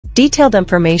Detailed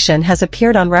information has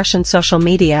appeared on Russian social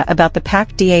media about the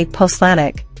PAK Da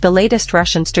Poslannik, the latest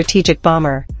Russian strategic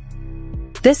bomber.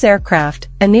 This aircraft,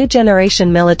 a new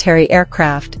generation military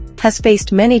aircraft, has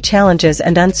faced many challenges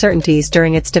and uncertainties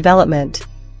during its development.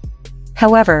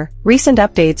 However, recent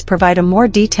updates provide a more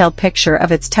detailed picture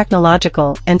of its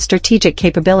technological and strategic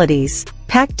capabilities.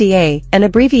 PAK Da, an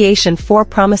abbreviation for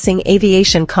Promising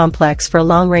Aviation Complex for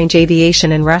long-range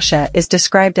aviation in Russia, is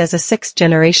described as a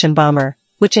sixth-generation bomber,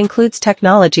 which includes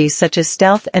technologies such as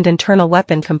stealth and internal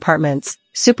weapon compartments,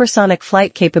 supersonic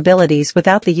flight capabilities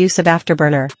without the use of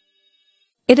afterburner.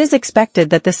 It is expected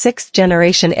that the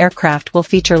sixth-generation aircraft will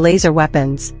feature laser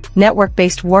weapons,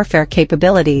 network-based warfare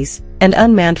capabilities, and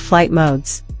unmanned flight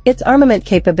modes. Its armament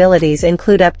capabilities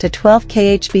include up to 12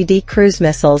 Kh-47 cruise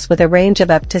missiles with a range of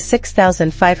up to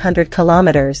 6,500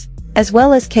 kilometers, as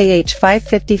well as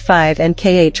Kh-55 and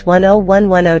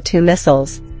Kh-101-102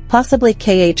 missiles, possibly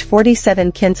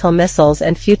Kh-47 Kinzhal missiles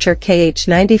and future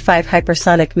Kh-95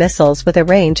 hypersonic missiles with a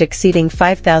range exceeding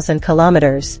 5,000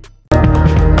 kilometers.